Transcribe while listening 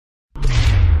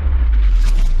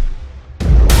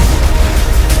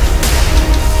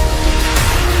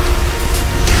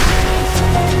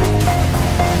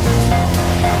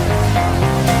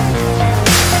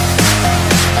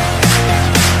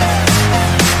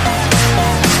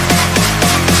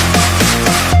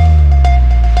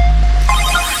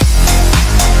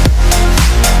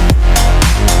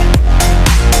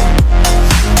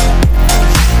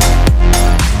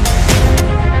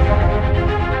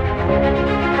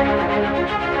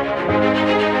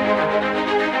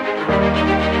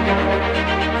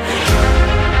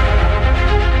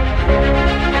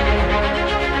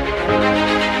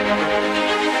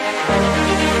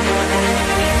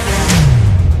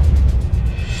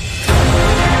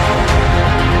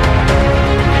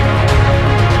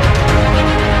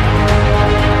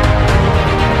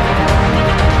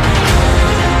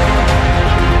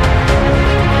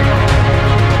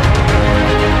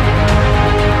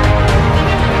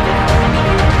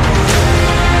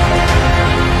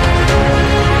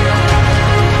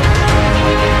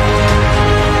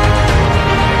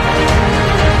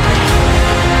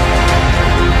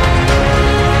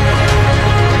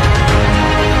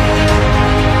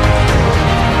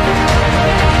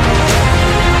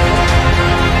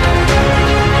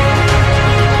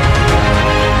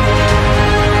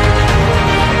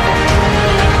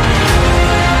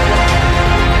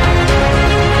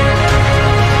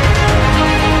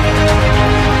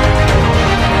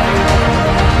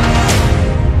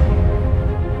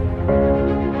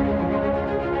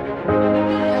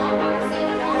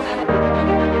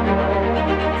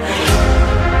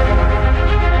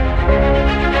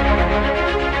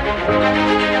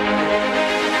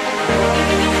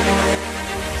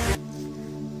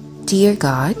Dear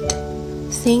God,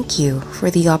 thank you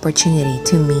for the opportunity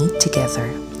to meet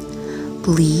together.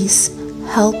 Please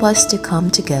help us to come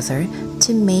together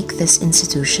to make this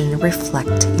institution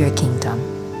reflect your kingdom.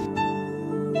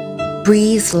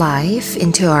 Breathe life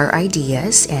into our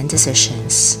ideas and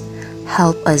decisions.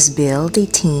 Help us build a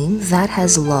team that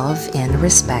has love and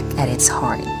respect at its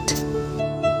heart.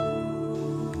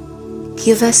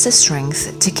 Give us the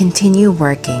strength to continue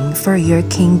working for your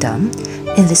kingdom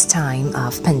in this time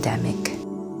of pandemic.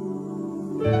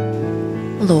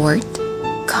 Lord,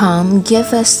 come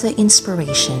give us the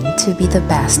inspiration to be the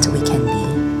best we can be.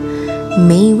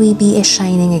 May we be a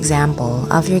shining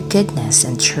example of your goodness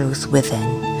and truth within,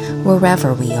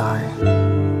 wherever we are.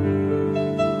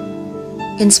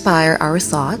 Inspire our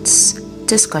thoughts,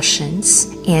 discussions,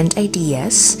 and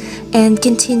ideas, and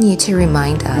continue to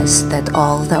remind us that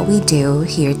all that we do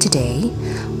here today,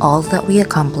 all that we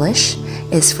accomplish,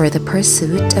 is for the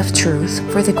pursuit of truth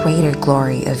for the greater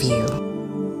glory of you.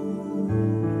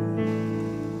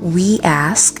 We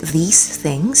ask these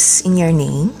things in your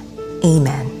name.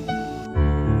 Amen.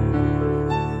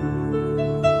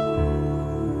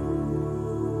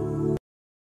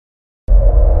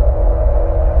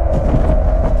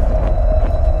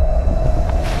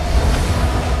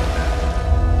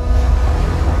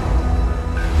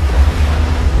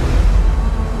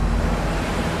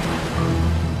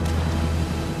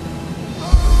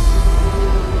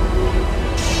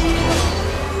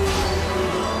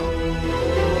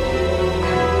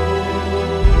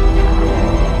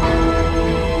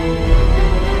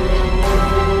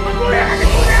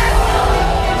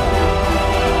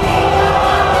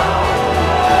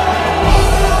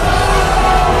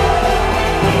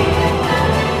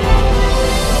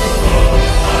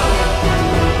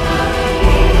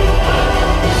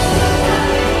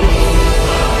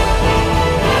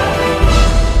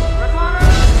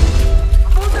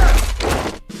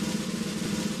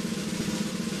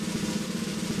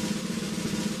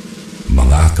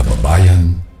 Mga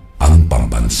kababayan, ang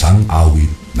pambansang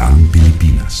awit ng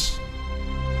Pilipinas.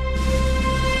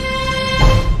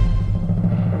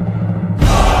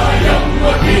 Kayang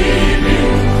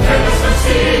mag-ibig, telas ng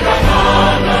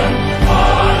silanganan,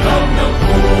 alam ng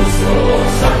puso,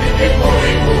 sa titik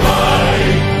mo'y buhay.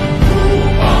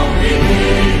 Upang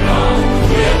inilang,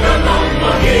 kuyagan ng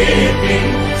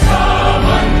mag-ibig, sa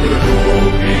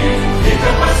manlulupin, di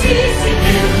ka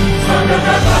pasisigil, sa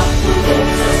nagatak tutok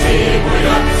sa simoy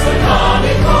at sa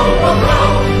langit mo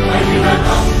pagkaw, ay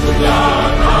hinatang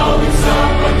tulang awit sa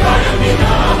pagkayang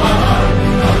minamahal.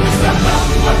 Ang isang ng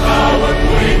matawad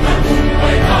mo'y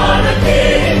tagumpay na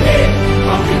naghihilig,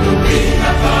 ang inuwi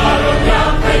na karoon niya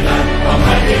kailan pang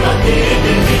ay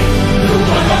imagiginig.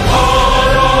 Luman ang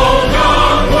araw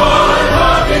ng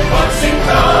walang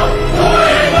pagsinta,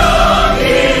 huwag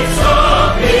langit sa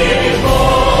piling mo.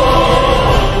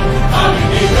 Ang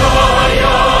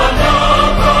inigaya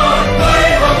dapat may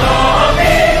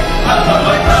magamit at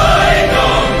mamatay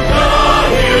ng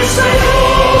dahil sa'yo.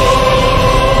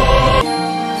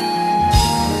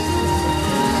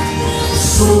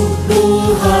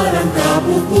 Subuhan ang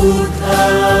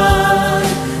kapuputan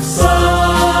sa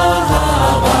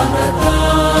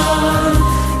habagatan,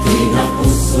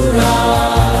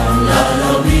 kinapusuran,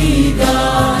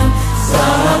 lalawigan, sa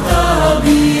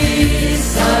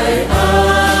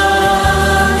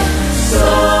kabisay-an,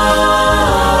 sa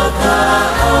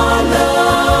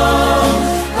kaalam,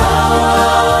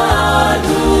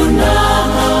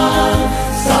 adunahan,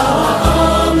 sa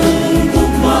among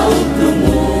gugmaot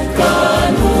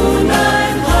lumukan, unay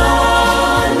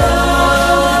halaran.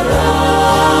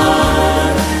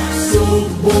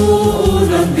 Subuon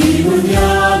ang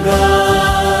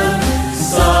binunyagan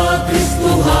sa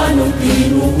Kristohanong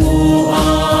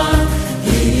pinuhuan,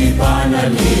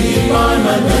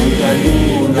 ipanalipanan ng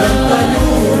kayunan,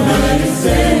 talunan ng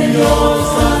insenyo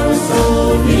sa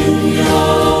puso ninyo.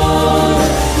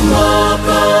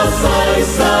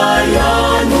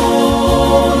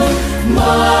 Makasaysayanon,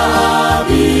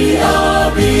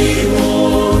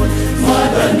 maabi-abihon,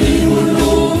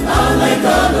 madanihulog ang ay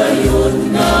kagayon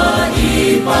na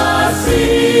ipasigaron.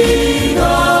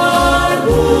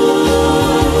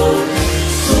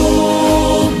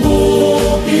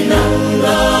 Subukin ang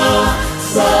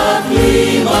sa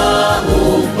klima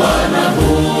o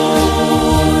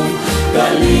panahon,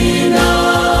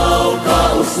 kalinaw,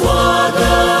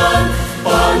 kauswagan,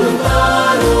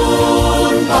 panungtaro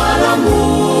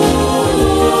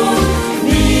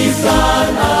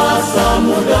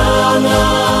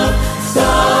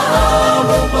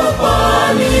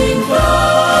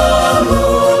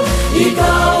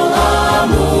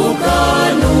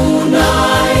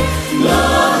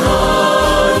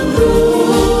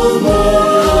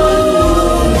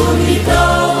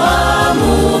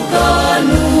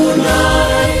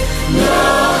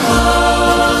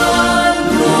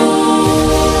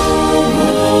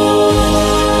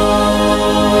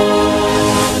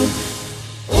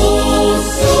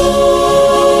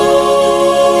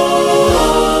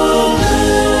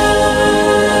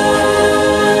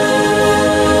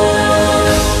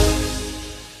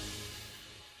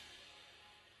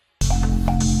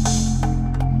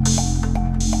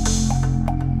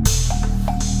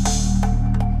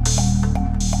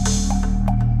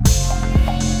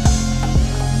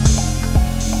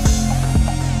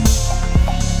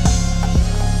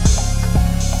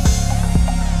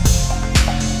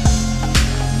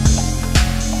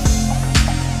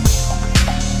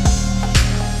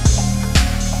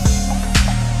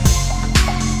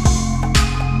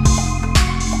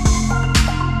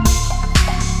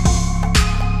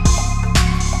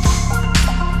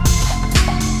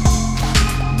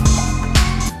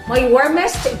My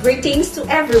warmest greetings to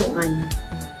everyone.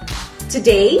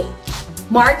 Today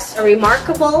marks a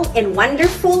remarkable and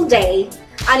wonderful day,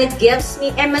 and it gives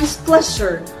me immense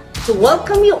pleasure to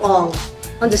welcome you all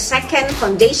on the second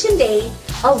Foundation Day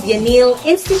of Yanil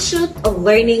Institute of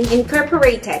Learning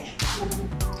Incorporated.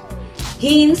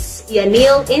 Hence,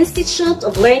 Yanil Institute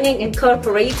of Learning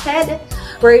Incorporated,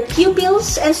 where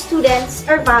pupils and students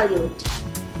are valued.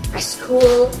 A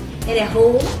school and a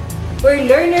home where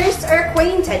learners are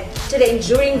acquainted to the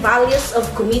enduring values of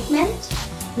commitment,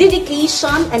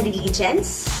 dedication, and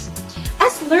diligence,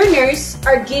 as learners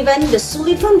are given the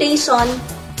solid foundation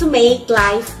to make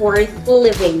life worth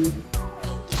living.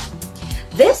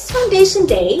 This Foundation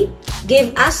Day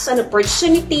gave us an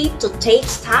opportunity to take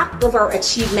stock of our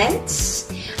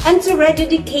achievements and to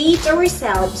rededicate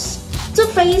ourselves to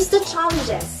face the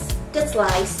challenges that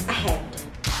lies ahead.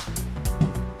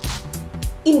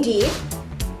 Indeed,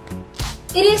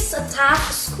 it is a tough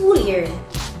school year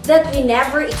that we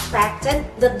never expected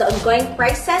that the ongoing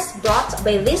crisis brought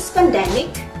by this pandemic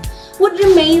would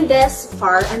remain this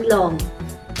far and long.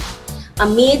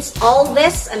 Amidst all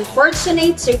these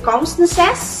unfortunate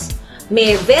circumstances,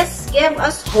 may this give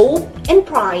us hope and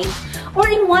pride, or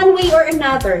in one way or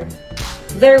another,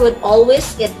 there would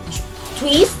always be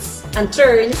twists and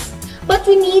turns, but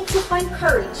we need to find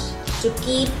courage to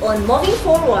keep on moving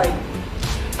forward.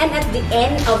 And at the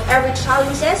end of every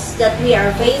challenges that we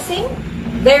are facing,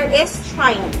 there is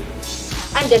triumph.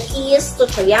 And the key is to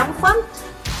triumphant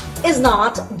is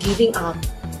not giving up.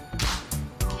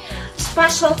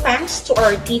 Special thanks to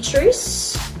our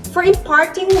teachers for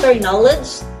imparting their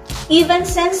knowledge, even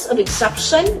sense of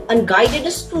exception, and guided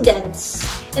the students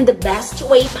in the best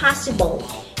way possible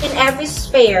in every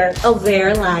sphere of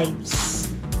their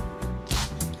lives.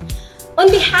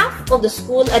 On behalf of the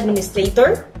school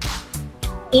administrator,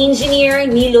 Engineer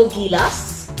Nilo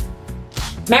Gilas,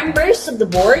 members of the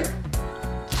board,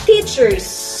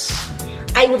 teachers,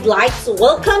 I would like to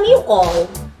welcome you all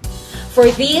for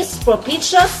this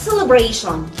propitious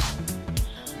celebration.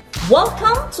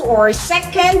 Welcome to our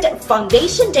second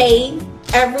Foundation Day,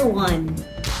 everyone.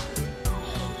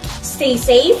 Stay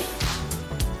safe,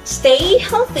 stay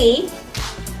healthy,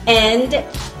 and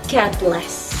God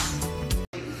bless.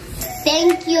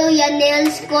 Thank you, Yanil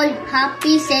School.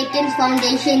 Happy second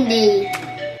Foundation Day.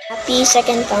 Happy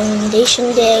second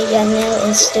Foundation Day, Yanil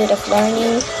Institute of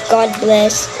Learning. God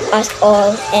bless us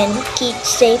all and keep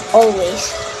safe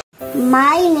always.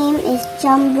 My name is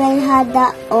Chambel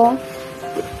Hadao,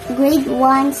 grade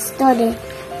 1 student.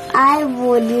 I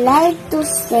would like to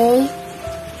say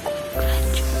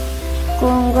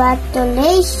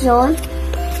congratulations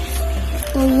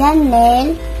to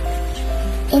Yanil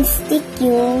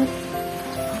Institute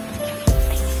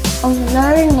of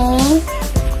Learning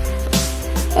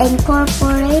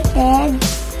Incorporated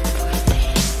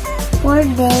for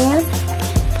their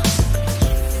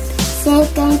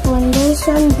second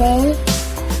Foundation Day.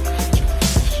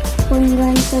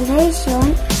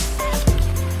 Congratulations.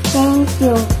 Thank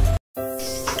you.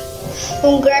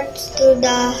 Congrats to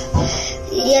the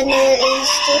Yanil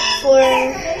Institute for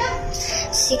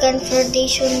second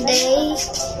Foundation Day.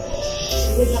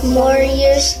 More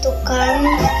years to come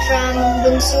from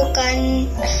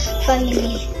Bunsukan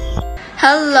family.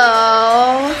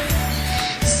 Hello!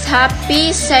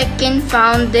 Happy second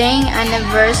founding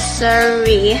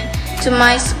anniversary to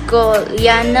my school,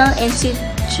 Yanil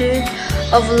Institute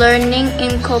of Learning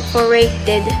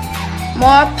Incorporated.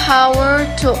 More power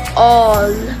to all.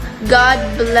 God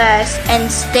bless and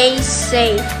stay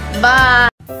safe. Bye!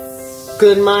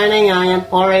 Good morning, I am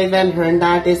Paul Raven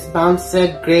Hernandez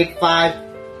Bounced, grade 5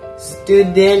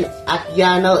 student at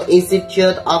Yanil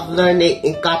Institute of Learning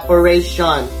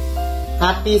Incorporation.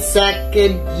 Happy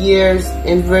second year's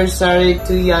anniversary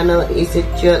to Yanil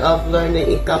Institute of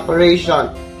Learning Incorporation.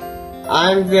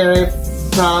 I'm very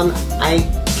proud I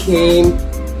came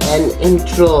and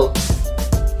enrolled.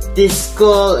 This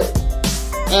school,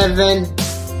 even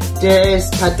there is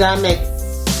pandemic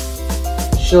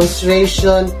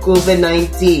situation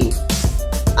COVID-19.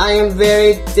 I am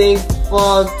very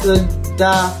thankful to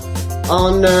the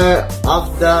owner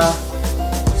of the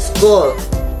school,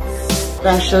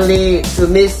 especially to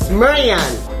Miss Marian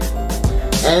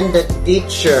and the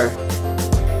teacher.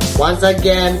 Once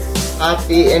again,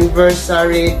 happy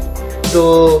anniversary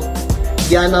to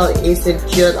Yanil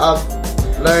Institute of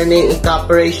Learning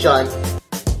Incorporation.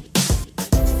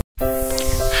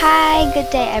 Hi, good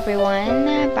day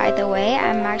everyone. By the way,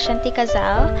 I'm Marshanti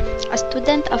Cazal, a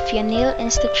student of Yanil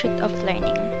Institute of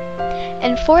Learning.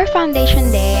 And for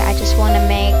Foundation Day, I just want to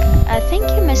make a thank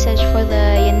you message for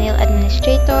the Yanil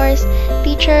administrators,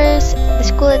 teachers, the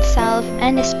school itself,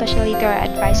 and especially to our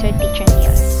advisor, Teacher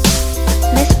Neil.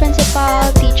 Miss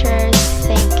Principal, teachers,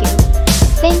 thank you.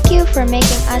 Thank you for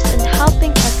making us and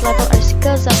helping us level our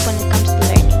skills up when it comes to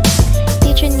learning.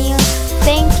 Teacher Neil,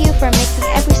 thank you for making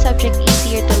every subject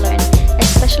easier to learn,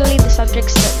 especially the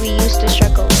subjects that we used to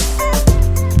struggle with.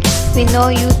 We know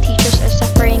you teachers are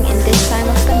suffering in this time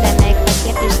of pandemic, but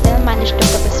yet you still manage to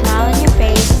put a smile on your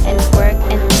face and work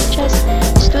and teach us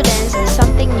students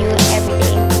something new every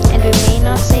day. And we may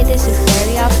not say this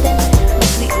very often,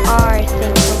 but we are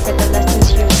thankful for the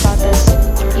lessons you've taught us.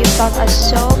 You've taught us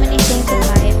so many things in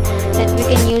life that we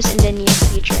can use in the near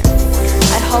future.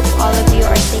 I hope all of you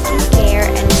are taking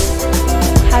care and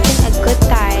having a good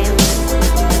time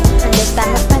in this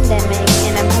time of pandemic,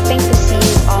 and I'm hoping to see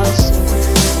you all soon.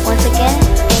 Once again,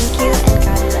 thank you and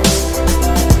God bless.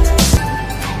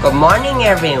 Good morning,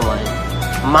 everyone.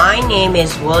 My name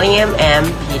is William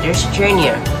M. Peters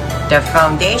Jr. The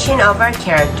foundation of our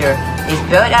character is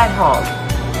built at home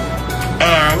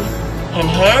and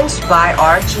enhanced by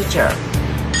our teacher.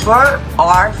 For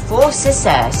our full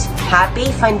success,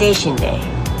 happy Foundation Day.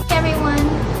 Hey everyone,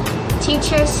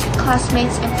 teachers,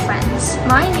 classmates, and friends.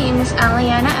 My name is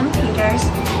Aliana M. Peters,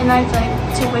 and I'd like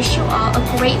to wish you all a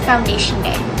great Foundation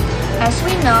Day. As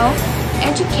we know,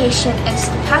 education is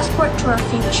the passport to our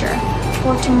future.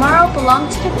 For tomorrow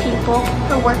belongs to the people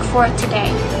who work for it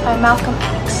today, by Malcolm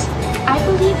X. I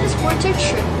believe his words are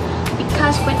true,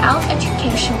 because without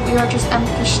education, we are just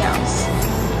empty shells.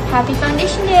 Happy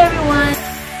Foundation Day, everyone!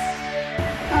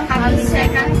 Happy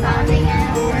second founding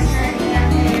anniversary,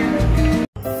 Yanil.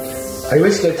 I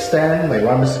wish to extend my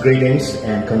warmest greetings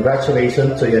and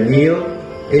congratulations to Yanil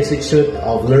Institute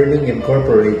of Learning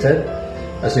Incorporated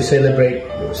as we celebrate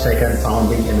the second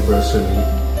founding anniversary.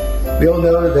 We all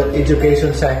know that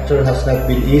education sector has not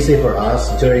been easy for us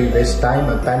during this time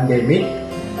of pandemic,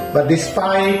 but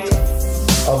despite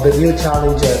of the new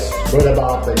challenges brought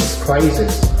about by this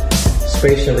crisis,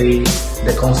 especially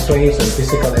the constraints on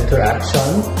physical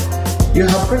interaction, you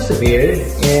have persevered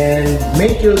and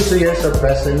made your 2 years of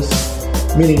presence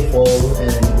meaningful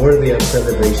and worthy of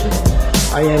celebration.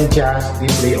 I am just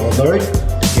deeply honored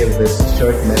to give this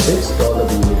short message to all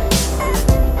of you.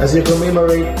 As you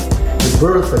commemorate the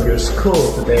birth of your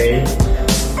school today,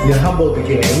 your humble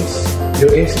beginnings,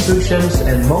 your institutions,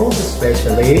 and most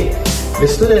especially the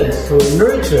students who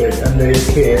nurtured under your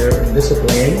care and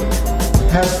discipline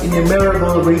have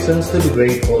innumerable reasons to be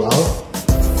grateful of.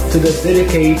 To the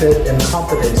dedicated and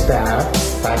competent staff,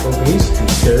 faculties,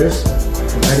 teachers,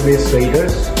 and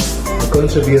administrators who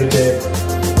contributed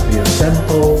to your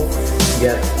simple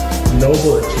yet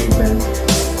noble achievement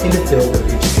in the field of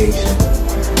education.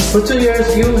 For 2 years,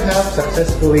 you have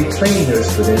successfully trained your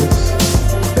students,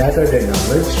 bettered their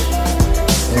knowledge,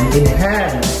 and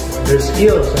enhanced their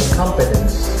skills and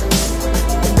competence,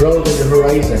 broadened the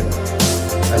horizon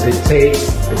as they take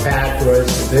the path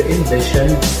towards their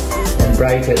envisioned and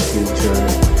brighter future.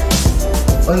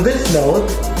 On this note,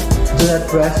 do not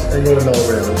rest on your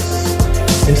laurels.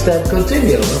 Instead,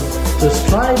 continue to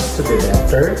strive to be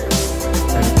better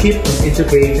and keep on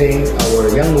educating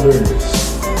our young learners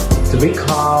to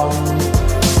become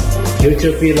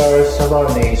future pillars of our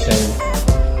nation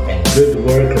and good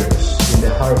workers in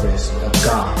the harvest of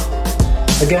God.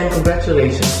 Again,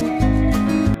 congratulations.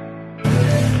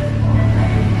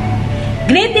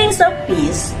 Greetings of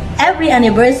peace. Every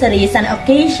anniversary is an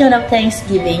occasion of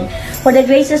thanksgiving for the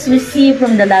graces received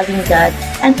from the loving God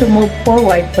and to move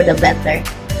forward for the better.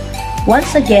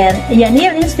 Once again,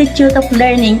 Yanil Institute of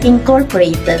Learning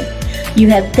Incorporated, you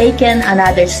have taken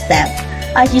another step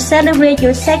as you celebrate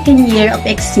your second year of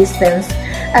existence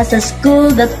as a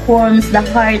school that forms the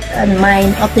heart and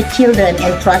mind of the children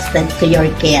entrusted to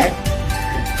your care.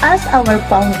 As our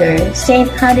founder, Saint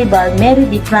Hannibal Mary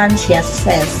de Francia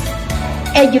says,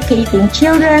 educating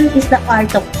children is the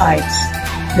art of arts,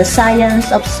 the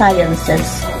science of sciences,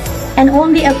 and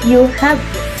only a few have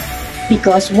it,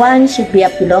 because one should be a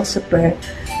philosopher,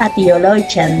 a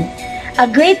theologian, a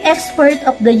great expert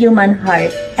of the human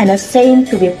heart, and a saint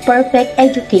to be perfect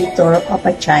educator of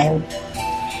a child.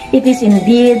 It is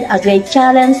indeed a great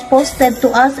challenge posted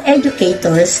to us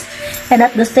educators, and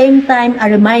at the same time a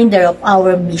reminder of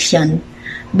our mission.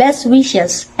 Best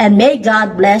wishes, and may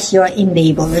God bless your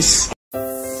endeavors.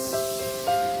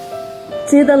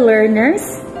 To the learners,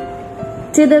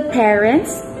 to the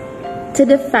parents, to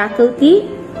the faculty,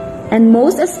 and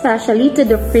most especially to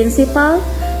the principal,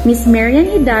 Miss Marian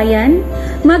Hidayan,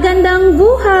 magandang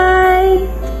buhay!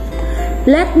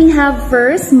 Let me have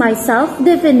first my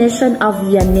self-definition of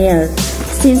Yanil.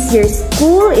 since your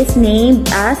school is named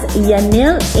as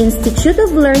Yanil Institute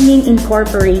of Learning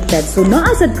Incorporated. So,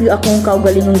 naasad ko akong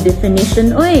kaugalingong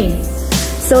definition, oy.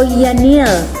 So,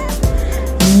 Yanil,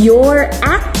 you're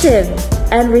active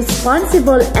and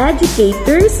responsible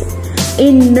educators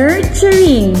in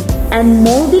nurturing and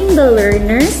molding the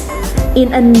learners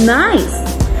in a nice,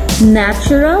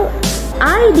 natural,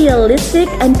 idealistic,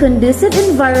 and conducive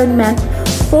environment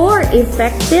for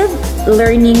effective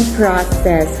learning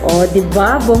process. O,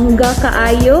 diba? Bongga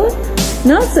kaayo?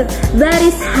 No? So, that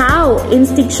is how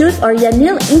Institute or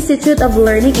Yanil Institute of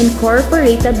Learning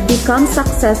Incorporated become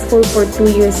successful for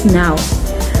 2 years now.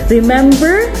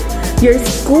 Remember, your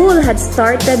school had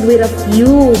started with a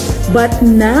few, but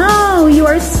now you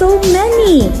are so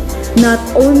many. Not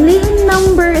only in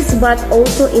numbers, but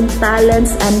also in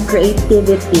talents and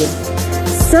creativity.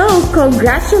 So,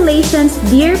 congratulations,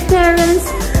 dear parents,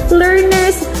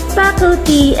 learners,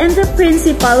 faculty, and the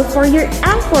principal for your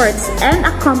efforts and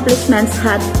accomplishments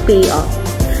had paid off.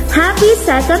 Happy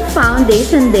Second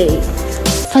Foundation Day!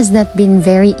 Has not been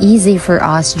very easy for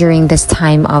us during this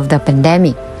time of the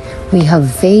pandemic. We have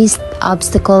faced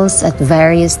obstacles at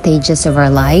various stages of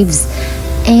our lives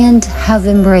and have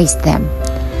embraced them.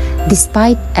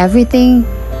 Despite everything,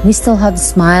 we still have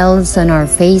smiles on our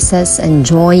faces and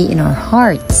joy in our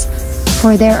hearts,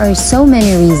 for there are so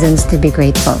many reasons to be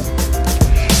grateful.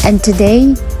 And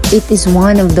today, it is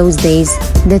one of those days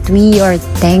that we are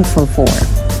thankful for.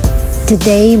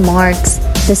 Today marks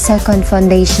the second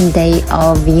foundation day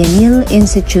of Yanil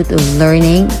Institute of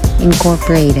Learning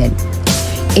Incorporated.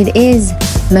 It is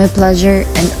my pleasure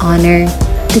and honor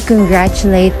to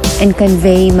congratulate and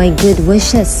convey my good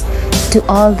wishes to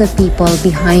all the people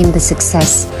behind the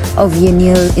success of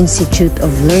Yanil Institute of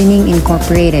Learning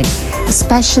Incorporated,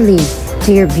 especially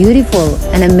to your beautiful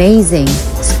and amazing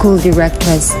school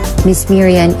directress, Miss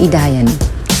Miriam Hidayan.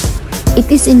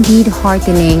 It is indeed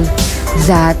heartening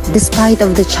that despite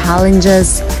of the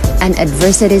challenges and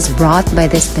adversities brought by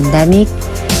this pandemic,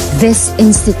 this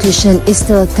institution is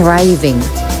still thriving.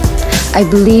 I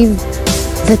believe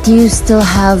that you still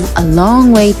have a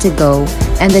long way to go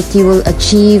and that you will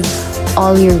achieve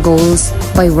all your goals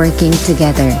by working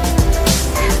together.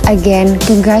 Again,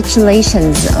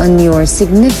 congratulations on your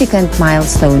significant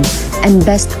milestone and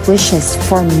best wishes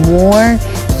for more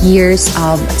years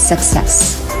of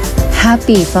success.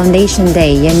 Happy Foundation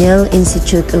Day, Yanil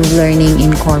Institute of Learning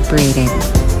Incorporated.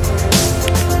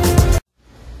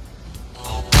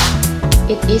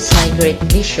 It is my great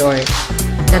pleasure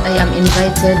that I am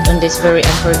invited on this very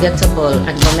unforgettable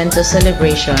and momentous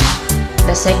celebration,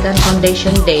 the second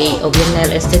Foundation Day of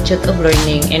Yanil Institute of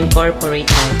Learning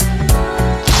Incorporated.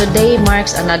 Today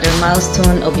marks another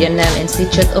milestone of Yanil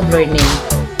Institute of Learning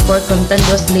for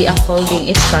continuously upholding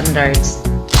its standards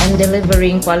and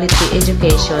delivering quality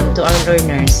education to our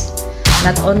learners.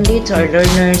 Not only to our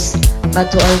learners,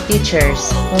 but to our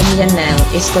teachers, whom Yanil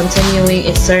is continuing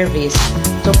its service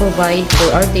to provide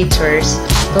for our teachers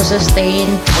to sustain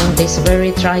in these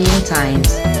very trying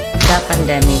times, the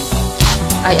pandemic.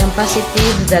 I am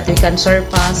positive that we can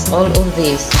surpass all of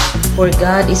this, for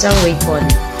God is our weapon,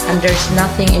 and there's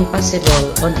nothing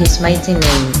impossible on His mighty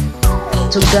name.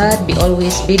 To God be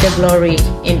always be the glory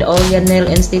in all Yanil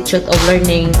Institute of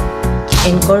Learning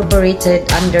Incorporated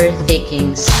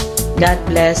undertakings. God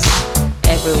bless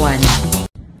everyone.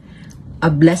 A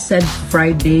blessed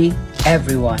Friday,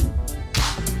 everyone.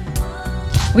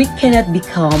 We cannot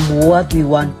become what we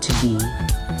want to be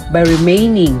by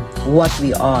remaining what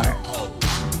we are.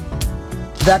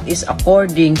 That is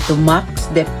according to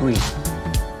Max Decree.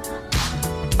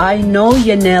 I know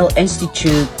Yanil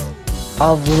Institute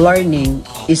of Learning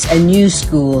is a new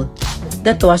school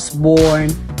that was born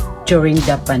during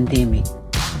the pandemic.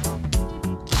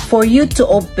 For you to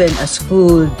open a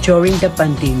school during the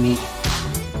pandemic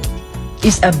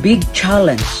is a big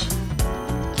challenge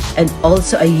and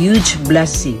also a huge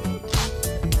blessing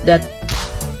that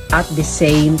at the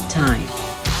same time.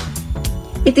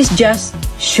 It is just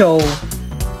show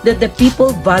that the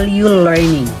people value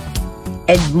learning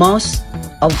and most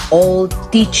of all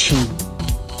teaching.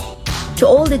 To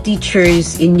all the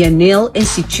teachers in Yanil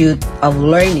Institute of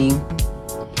Learning,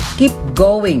 keep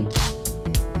going,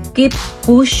 keep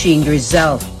pushing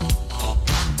yourself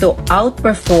to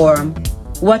outperform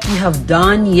what you have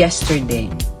done yesterday.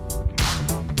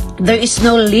 There is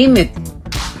no limit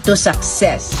to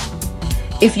success.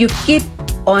 If you keep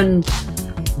on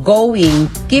going,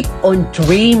 keep on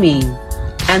dreaming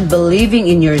and believing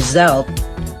in yourself,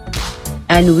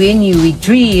 and when you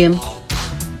dream,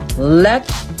 let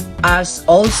us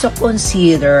also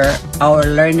consider our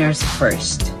learners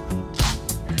first.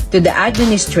 To the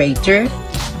administrator,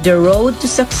 the road to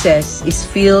success is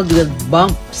filled with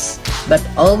bumps, but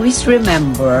always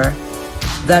remember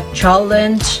that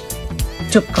challenge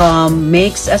to come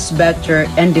makes us better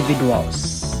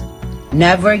individuals.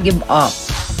 Never give up.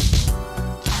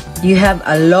 You have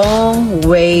a long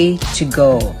way to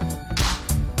go.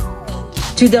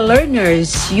 To the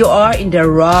learners, you are in the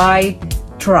right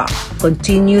track.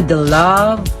 Continue the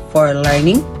love for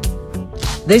learning.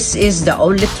 This is the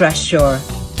only treasure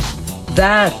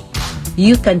that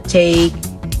you can take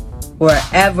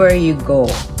wherever you go.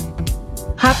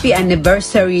 Happy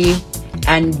anniversary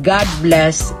and God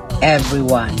bless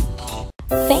everyone.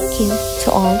 Thank you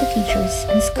to all the teachers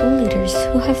and school leaders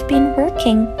who have been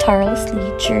working tirelessly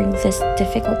during these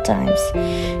difficult times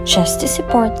just to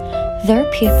support their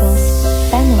pupils,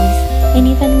 families, and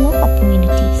even local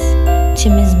communities. To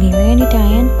Ms. Miriam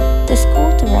Hidayan, the school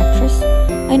directress,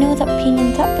 I know that being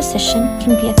in that position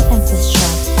can be a thankless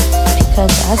job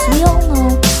because, as we all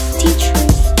know,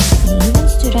 teachers and even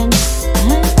students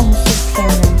and also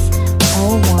parents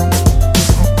all want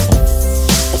different things.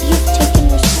 But you've taken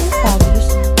your school values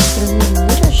through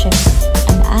leadership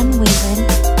and unwavering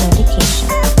dedication.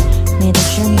 May the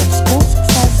journey of school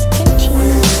success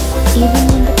continue even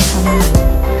in the coming year.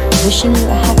 Wishing you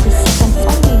a happy second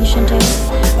Foundation Day.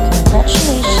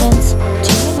 Congratulations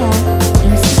to UNL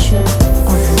Institute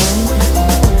of Learning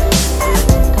Incorporated.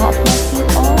 God bless you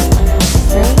all and have a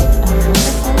great and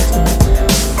wonderful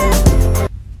day.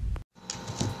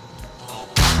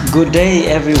 Good day,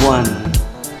 everyone.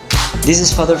 This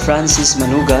is Father Francis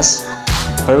Manugas,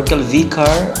 Parochial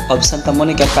Vicar of Santa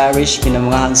Monica Parish,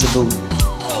 Pinamungahan, Cebu.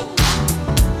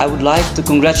 I would like to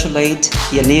congratulate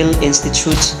Yanil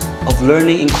Institute of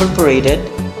Learning Incorporated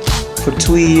for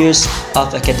 2 years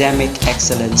of academic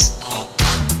excellence.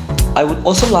 I would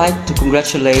also like to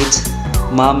congratulate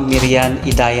Ma'am Miriam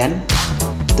Hidayan,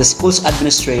 the school's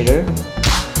administrator,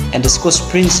 and the school's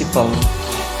principal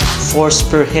for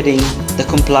spearheading the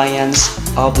compliance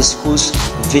of the school's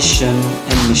vision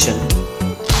and mission.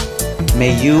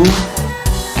 May you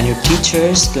and your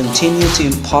teachers continue to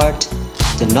impart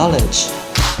the knowledge,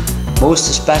 most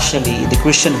especially the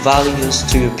Christian values,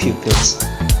 to your pupils.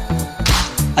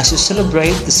 As you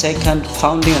celebrate the second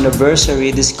founding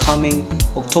anniversary this coming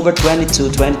October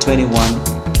 22, 2021,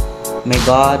 may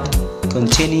God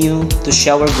continue to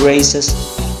shower graces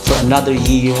for another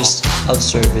years of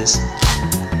service.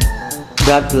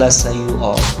 God bless you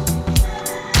all.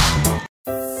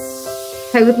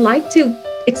 I would like to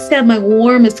extend my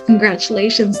warmest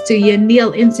congratulations to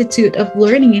Yanil Institute of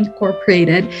Learning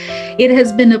Incorporated. It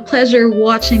has been a pleasure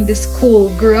watching this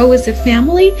school grow as a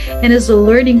family and as a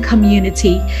learning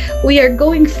community. We are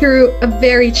going through a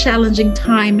very challenging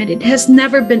time, and it has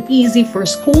never been easy for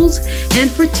schools and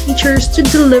for teachers to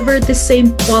deliver the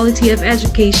same quality of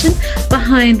education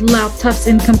behind laptops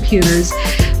and computers.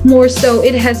 More so,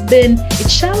 it has been a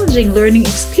challenging learning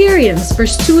experience for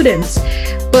students,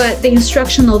 but the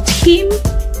instructional team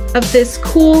of this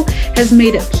school has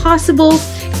made it possible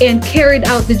and carried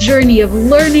out the journey of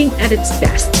learning at its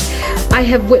best. I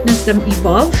have witnessed them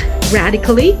evolve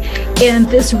radically, and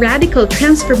this radical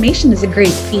transformation is a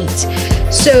great feat.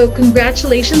 So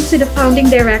congratulations to the founding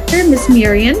director, Ms.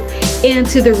 Miriam, and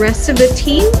to the rest of the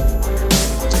team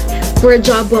for a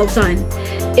job well done.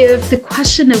 If the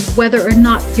question of whether or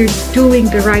not you're doing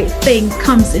the right thing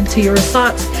comes into your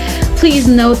thoughts, please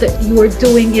know that you are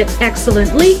doing it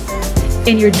excellently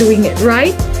and you're doing it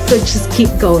right, so just keep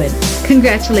going.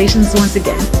 Congratulations once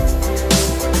again.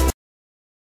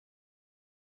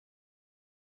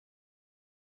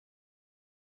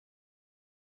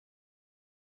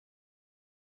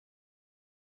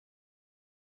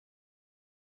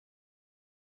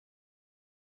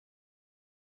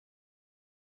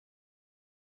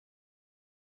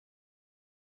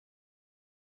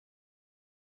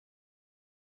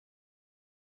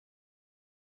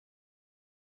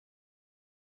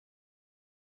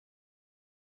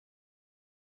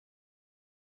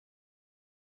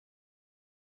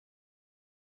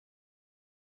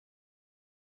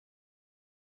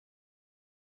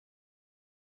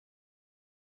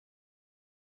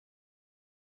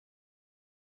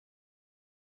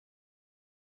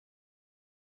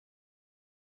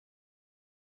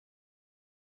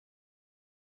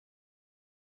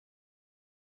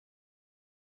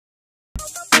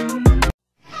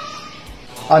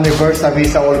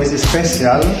 Anniversaries are always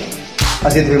special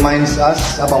as it reminds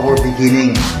us of our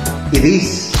beginning. It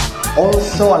is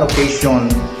also an occasion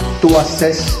to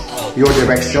assess your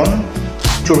direction,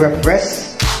 to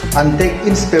refresh and take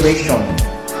inspiration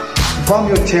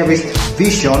from your cherished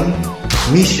vision,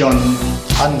 mission,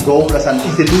 and goal as an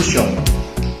institution,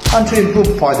 and to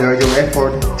improve further your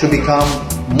effort to become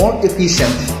more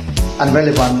efficient and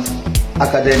relevant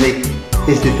academic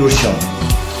institution.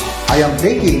 I am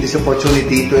taking this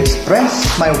opportunity to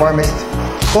express my warmest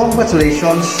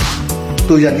congratulations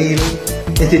to Yanil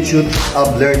Institute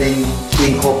of Learning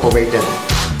Incorporated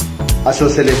as we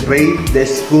celebrate the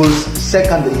school's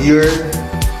second year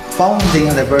founding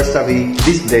anniversary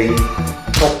this day,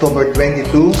 October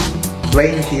 22,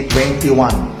 2021.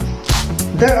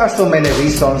 There are so many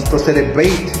reasons to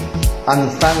celebrate and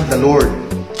thank the Lord,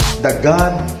 the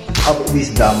God of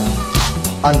wisdom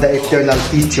and the eternal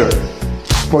teacher,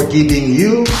 for giving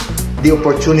you the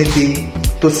opportunity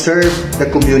to serve the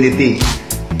community,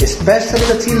 especially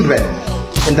the children,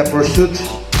 in the pursuit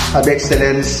of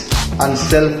excellence and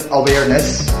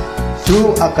self-awareness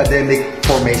through academic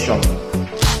formation.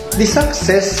 The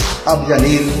success of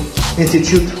Yanil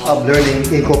Institute of Learning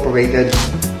Incorporated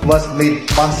was made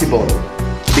possible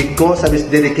because of its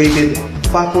dedicated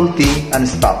faculty and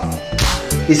staff,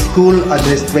 school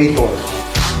administrator,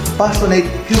 passionate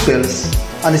pupils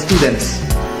and students,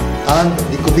 and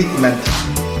the commitment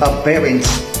of parents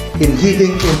in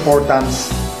giving importance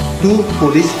to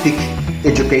holistic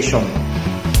education.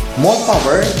 More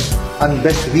power and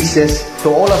best wishes to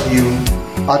all of you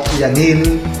at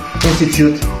Yanil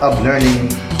Institute of Learning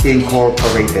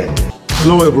Incorporated.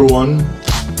 Hello everyone.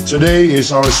 Today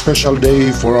is our special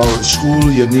day for our school,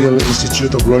 Yanil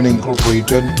Institute of Learning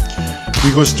Incorporated,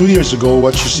 because 2 years ago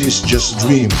what you see is just a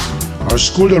dream. Our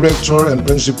school director and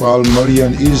principal,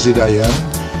 Marian Izidayan,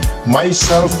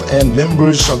 myself and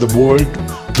members of the board,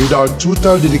 with our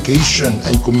total dedication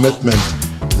and commitment,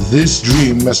 this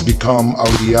dream must become a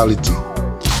reality.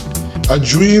 A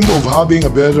dream of having a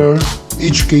better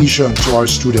education to our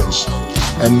students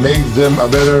and make them a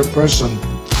better person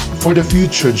for the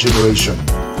future generation.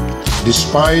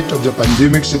 Despite of the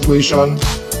pandemic situation,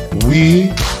 we,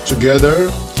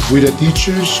 together with the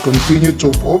teachers, continue to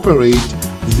operate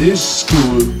this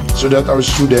school so that our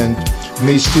students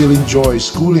may still enjoy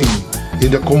schooling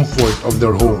in the comfort of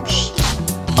their homes.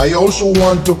 I also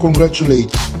want to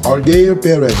congratulate our dear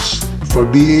parents for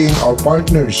being our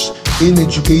partners in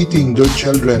educating their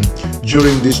children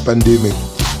during this pandemic.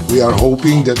 We are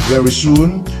hoping that very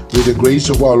soon, with the grace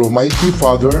of our Almighty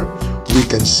Father, we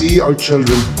can see our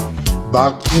children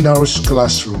back in our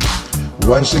classroom.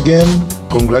 Once again,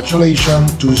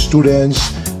 congratulations to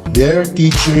students, their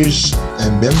teachers,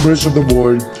 and members of the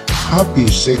board. Happy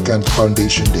second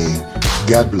Foundation Day.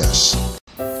 God bless.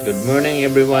 Good morning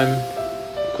everyone.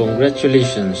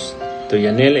 Congratulations to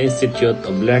Yanil Institute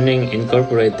of Learning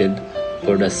Incorporated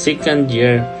for the second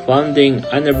year founding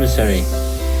anniversary.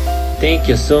 Thank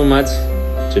you so much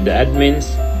to the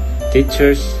admins,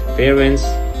 teachers, parents,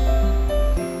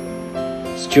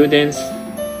 students.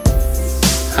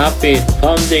 Happy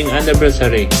founding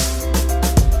anniversary.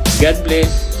 God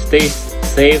bless, stay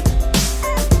safe.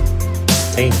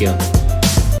 Thank you.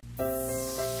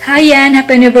 Hi Yan,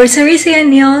 happy anniversary to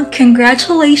Yanil.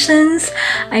 Congratulations.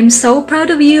 I'm so proud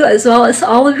of you as well as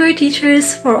all of your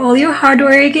teachers for all your hard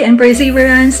work and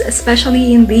perseverance,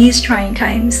 especially in these trying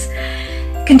times.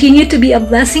 Continue to be a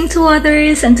blessing to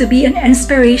others and to be an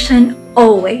inspiration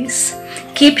always.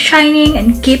 Keep shining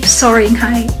and keep soaring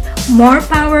high. More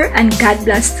power and God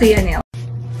bless to Yanil.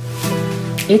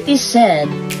 It is said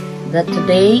that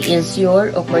today is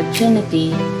your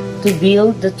opportunity to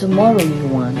build the tomorrow you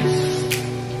want.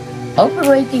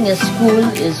 Operating a school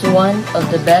is one of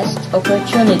the best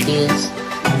opportunities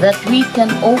that we can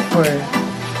offer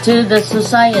to the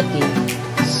society,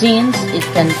 since it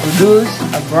can produce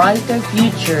a brighter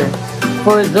future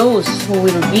for those who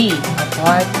will be a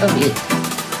part of it.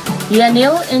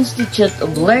 Yanil Institute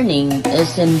of Learning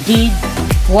is indeed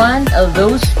one of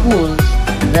those schools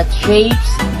that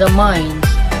shapes the minds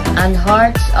and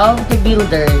hearts of the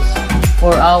builders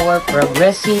for our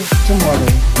progressive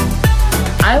tomorrow.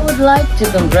 I would like to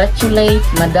congratulate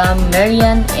Madam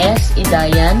Marian S.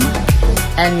 Idayan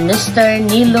and Mr.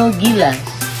 Nilo Gilas,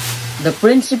 the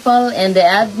principal and the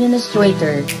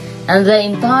administrator, and the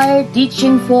entire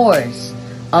teaching force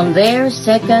on their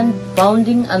second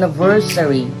founding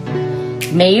anniversary.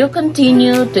 May you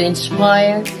continue to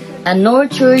inspire and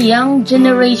nurture young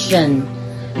generation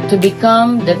to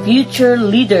become the future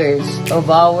leaders of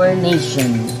our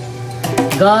nation.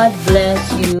 God bless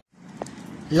you.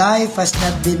 Life has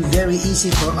not been very easy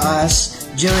for us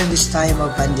during this time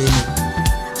of pandemic.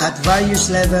 At various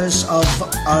levels of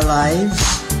our lives,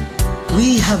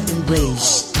 we have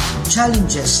embraced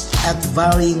challenges at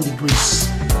varying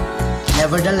degrees.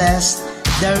 Nevertheless,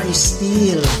 there is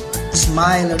still a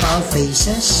smile on our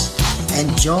faces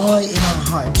and joy in our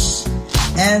hearts,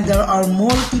 and there are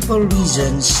multiple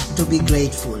reasons to be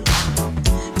grateful.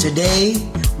 Today,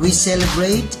 we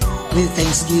celebrate with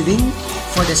Thanksgiving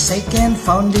for the second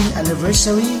founding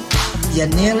anniversary,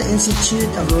 Yanil Institute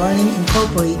of Learning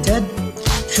Incorporated,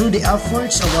 through the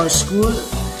efforts of our school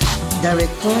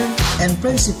director and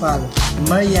principal,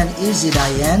 Marian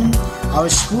Izidayan, our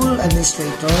school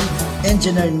administrator,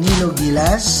 Engineer Nilo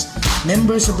Gilas,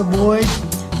 members of the board,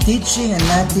 teaching and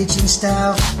non-teaching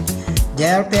staff,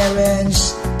 their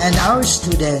parents, and our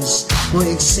students who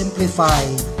exemplify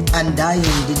undying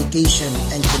dedication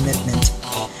and commitment.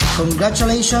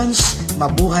 Congratulations!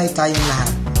 Mabuhay tayong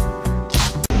lahat!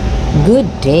 Good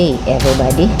day,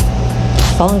 everybody!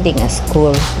 Founding a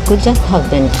school could just have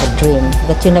been a dream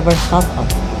that you never thought of.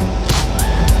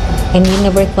 And you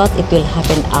never thought it will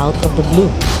happen out of the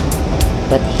blue.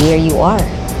 But here you are.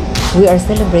 We are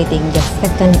celebrating the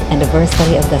second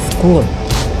anniversary of the school.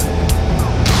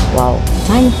 Wow,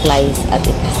 time flies as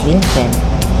it has been said,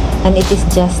 and it is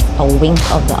just a wink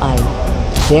of the eye.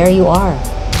 There you are,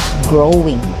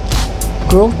 growing.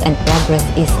 Growth and progress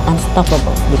is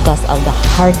unstoppable because of the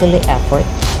hearty effort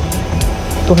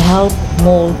to help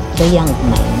mold the young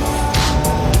minds.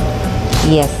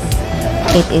 Yes,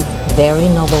 it is very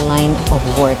noble line of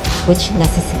work which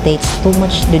necessitates too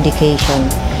much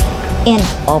dedication and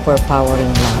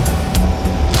overpowering love.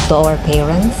 To our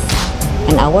parents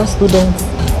and our students,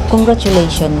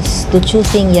 congratulations to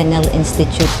choosing Yanil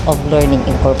Institute of Learning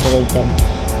Incorporated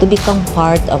to become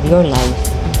part of your life,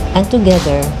 and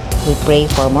together we pray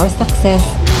for more success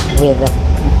with the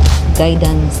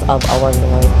guidance of our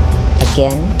Lord.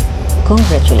 Again,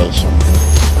 congratulations.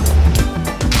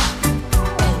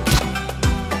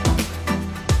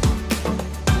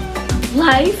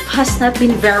 Life has not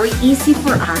been very easy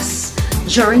for us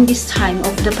during this time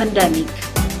of the pandemic.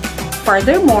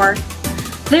 Furthermore,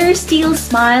 there is still a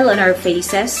smile on our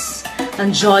faces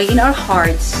and joy in our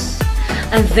hearts,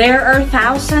 and there are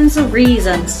thousands of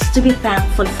reasons to be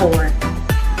thankful for.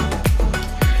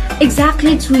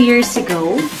 Exactly 2 years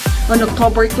ago, on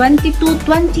October 22,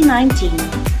 2019,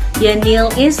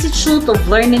 Yanil Institute of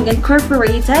Learning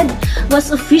Incorporated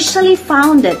was officially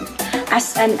founded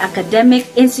as an academic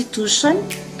institution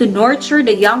to nurture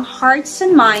the young hearts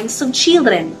and minds of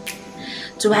children,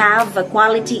 to have a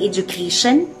quality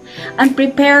education, and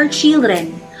prepare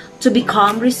children to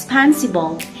become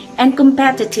responsible and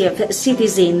competitive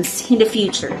citizens in the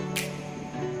future.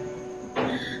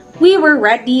 We were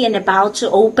ready and about to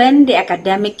open the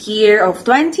academic year of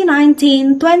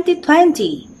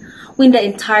 2019-2020 when the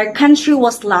entire country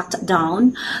was locked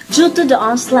down due to the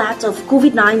onslaught of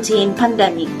COVID-19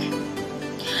 pandemic.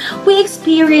 We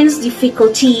experienced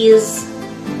difficulties.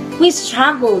 We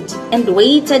struggled and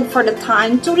waited for the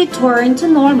time to return to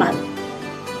normal,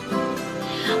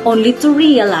 only to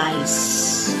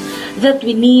realize that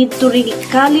we need to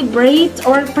recalibrate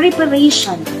our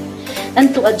preparation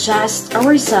and to adjust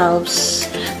ourselves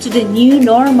to the new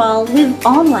normal with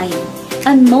online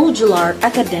and modular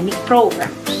academic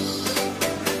programs,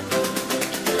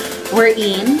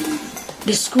 wherein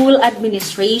the school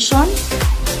administration,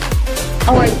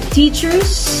 our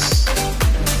teachers,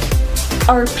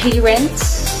 our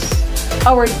parents,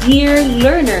 our dear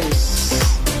learners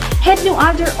had no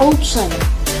other option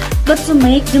but to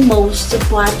make the most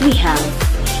of what we have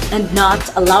and not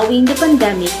allowing the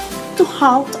pandemic to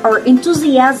halt our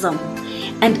enthusiasm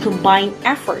and combine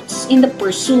efforts in the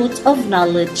pursuit of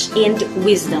knowledge and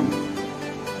wisdom.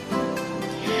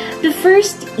 The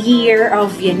first year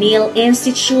of Yanil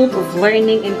Institute of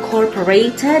Learning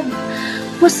Incorporated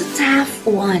was a tough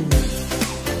one.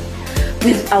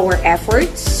 With our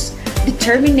efforts,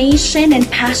 determination, and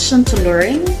passion to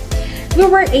learn, we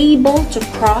were able to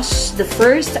cross the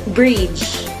first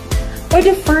bridge, or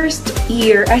the first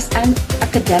year as an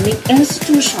academic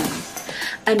institution,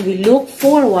 and we look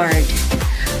forward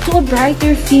to a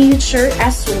brighter future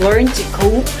as we learn to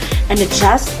cope and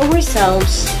adjust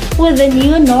ourselves with the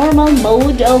new normal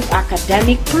mode of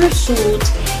academic pursuit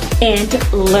and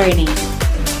learning.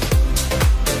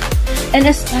 In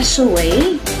a special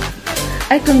way,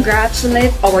 I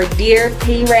congratulate our dear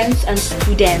parents and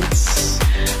students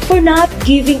for not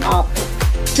giving up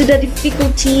to the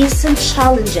difficulties and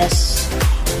challenges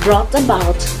brought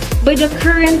about by the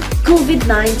current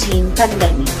COVID-19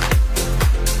 pandemic.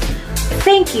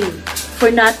 Thank you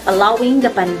for not allowing the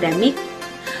pandemic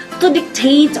to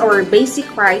dictate our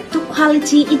basic right to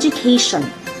quality education.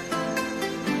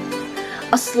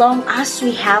 As long as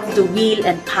we have the will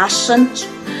and passion,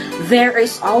 there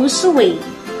is always a way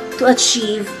to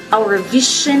achieve our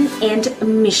vision and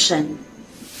mission.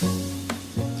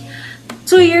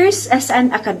 2 years as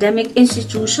an academic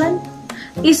institution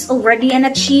is already an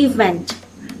achievement,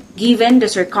 given the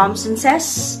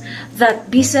circumstances that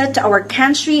beset our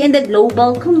country and the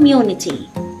global community.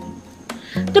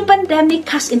 The pandemic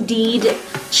has indeed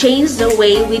changed the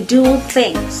way we do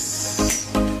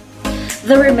things.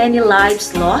 There were many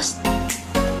lives lost.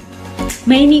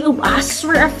 Many of us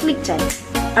were afflicted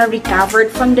and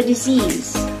recovered from the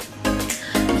disease.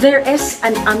 There is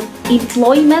an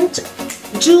unemployment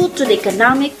due to the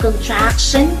economic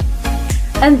contraction,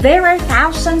 and there are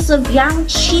thousands of young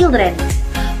children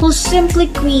who simply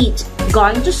quit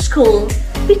going to school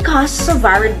because of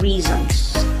varied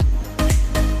reasons.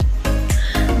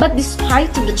 But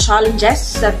despite the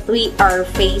challenges that we are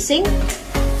facing,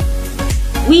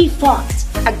 we fought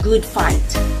a good fight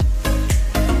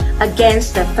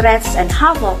against the threats and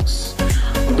havocs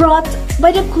brought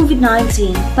by the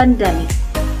COVID-19 pandemic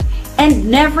and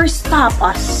never stop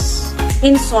us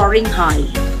in soaring high.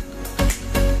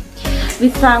 We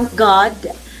thank God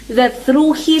that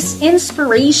through His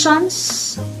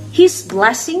inspirations, His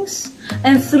blessings,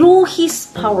 and through His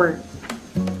power,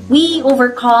 we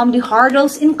overcome the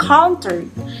hurdles encountered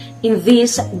in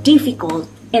these difficult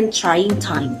and trying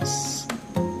times.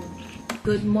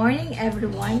 Good morning,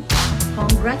 everyone.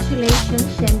 Congratulations,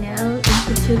 Chanel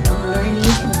Institute of Learning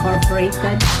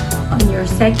Incorporated, on your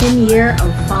second year of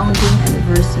founding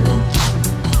anniversary.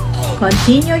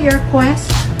 Continue your quest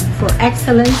for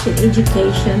excellence in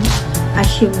education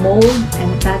as you mold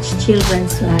and touch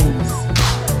children's lives.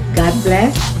 God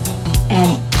bless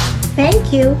and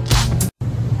thank you.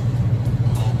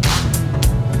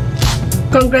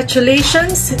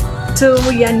 Congratulations to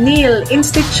Yanil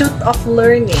Institute of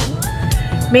Learning.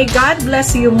 May God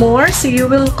bless you more so you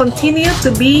will continue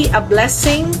to be a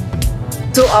blessing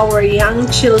to our young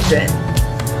children.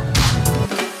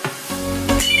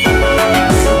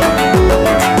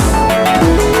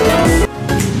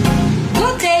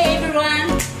 Good day,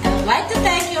 everyone. I would like to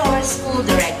thank you, our school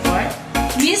director,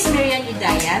 Miss Marian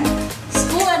Hidayan,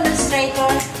 school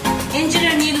administrator,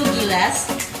 Engineer Nilo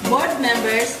Gilas, board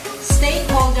members,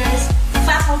 stakeholders,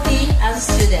 faculty, and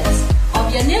students of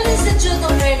Yanil Institute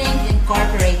of Learning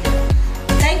Incorporated.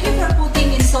 Thank you for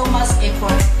putting in so much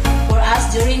effort for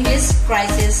us during this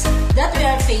crisis that we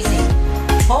are facing.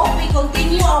 Hope we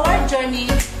continue our journey.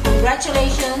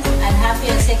 Congratulations and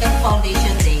happy Second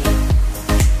Foundation Day.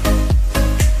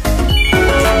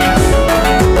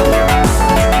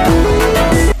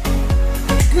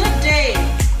 Good day!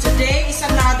 Today is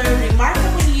another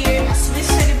remarkable year as we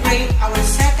celebrate our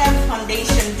Second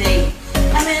Foundation Day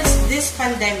amidst this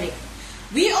pandemic.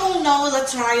 We all know the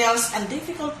trials and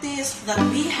difficulties that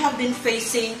we have been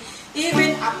facing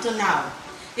even up to now.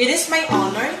 It is my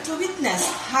honor to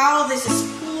witness how this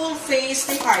school faced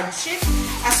the hardship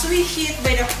as we hit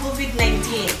by the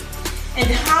COVID-19 and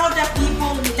how the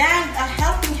people lend a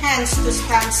helping hands to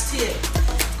stand still.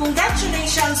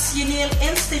 Congratulations, Yanil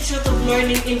Institute of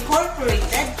Learning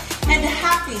Incorporated, and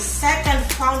happy second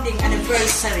founding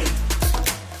anniversary.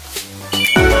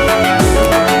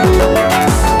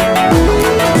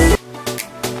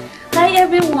 Hi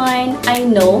everyone, I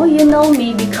know you know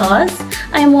me because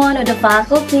I'm one of the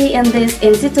faculty in this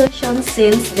institution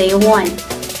since day one.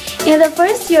 In the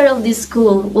first year of this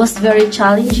school was very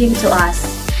challenging to us,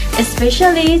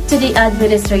 especially to the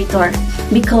administrator,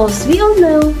 because we all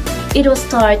know it was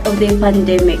start of the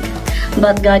pandemic.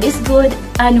 But God is good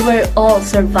and we're all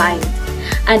survived.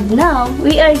 And now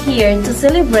we are here to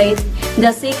celebrate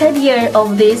the second year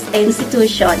of this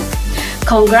institution.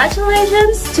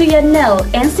 Congratulations to Yanil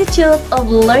Institute of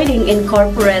Learning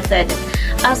Incorporated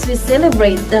as we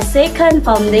celebrate the second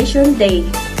Foundation Day.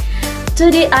 To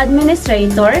the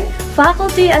administrator,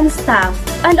 faculty and staff,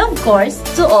 and of course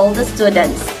to all the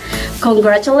students.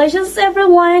 Congratulations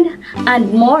everyone,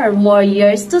 and more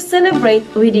years to celebrate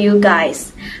with you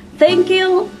guys. Thank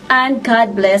you and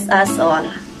God bless us all.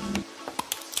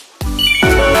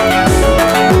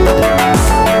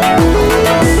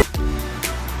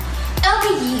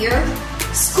 Every year,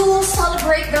 schools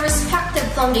celebrate the respective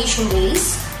foundation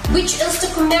days, which is to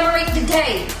commemorate the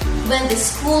day when the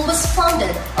school was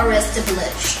founded or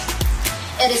established.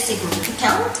 It is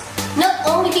significant not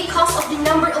only because of the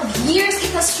number of years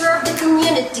it has served the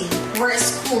community where a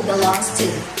school belongs to.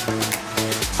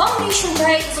 Foundation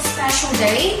Day is a special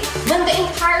day when the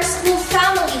entire school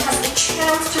family has a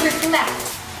chance to reflect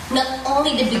not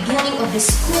only the beginning of the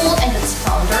school and its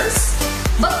founders,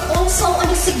 but also on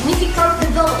the significant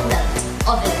development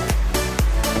of it.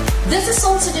 This is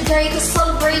also the day to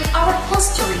celebrate our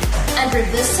history and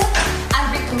revisit and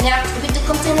reconnect with the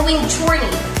continuing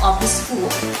journey of the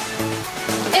school.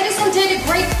 It is indeed a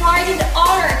great pride and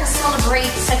honor to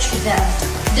celebrate such event,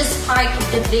 despite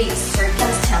of the day's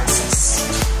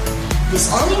circumstances. This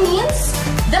only means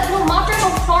that no matter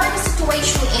how hard the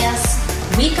situation is,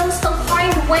 we can still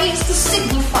find ways to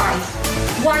signify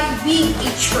why we,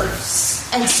 teachers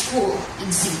and school,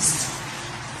 exist.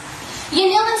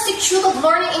 Yenil Institute of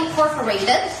Learning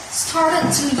Incorporated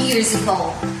started 2 years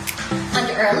ago.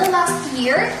 And early last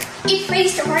year, it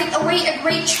faced right away a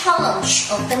great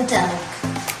challenge of pandemic.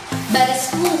 But the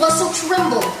school was so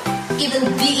trembled, even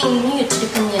being new to the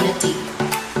community.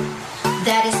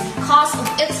 That is because of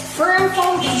its firm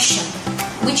foundation,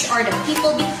 which are the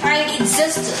people behind the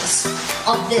existence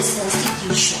of this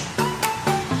institution.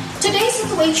 Today's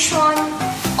situation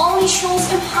only shows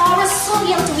him how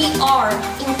resilient we are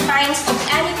in times of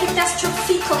any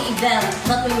catastrophic event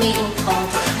that we may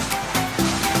encounter.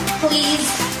 Please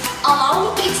allow me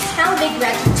to extend my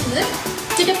gratitude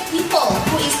to the people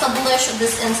who established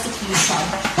this institution,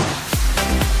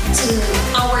 to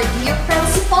our dear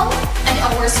principal and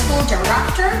our school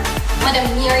director, Madam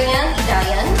Miriam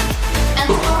Idayan, and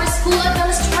to our school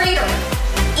administrator,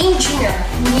 Engineer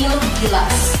Nilo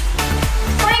Gilas.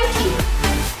 Thank you,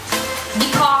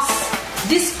 because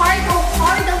despite how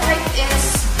hard the life is,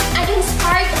 and in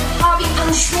spite of having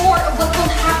unsure of what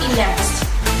will happen next,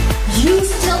 you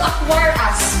still acquire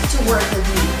us to work with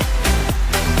you.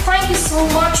 Thank you so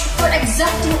much for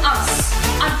accepting us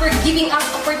and for giving us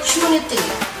opportunity,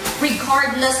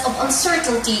 regardless of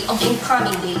uncertainty of the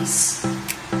incoming days.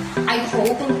 I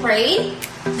hope and pray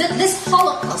that this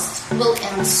Holocaust will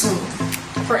end soon,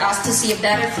 for us to see a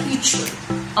better future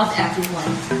of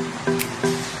everyone.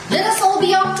 Let us all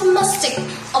be optimistic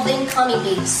of the incoming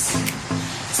days.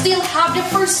 Still have the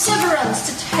perseverance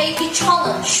to take the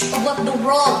challenge of what the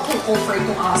world can offer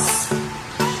to us.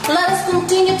 Let us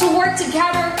continue to work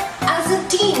together as a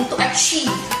team to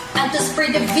achieve and to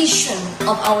spread the vision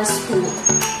of our school.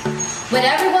 With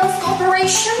everyone's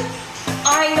cooperation,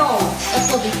 I know it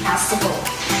will be possible.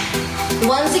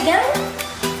 Once again,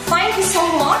 thank you so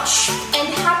much and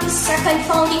happy second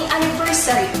founding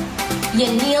anniversary,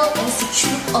 Yenil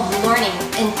Institute of Learning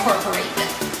Incorporated.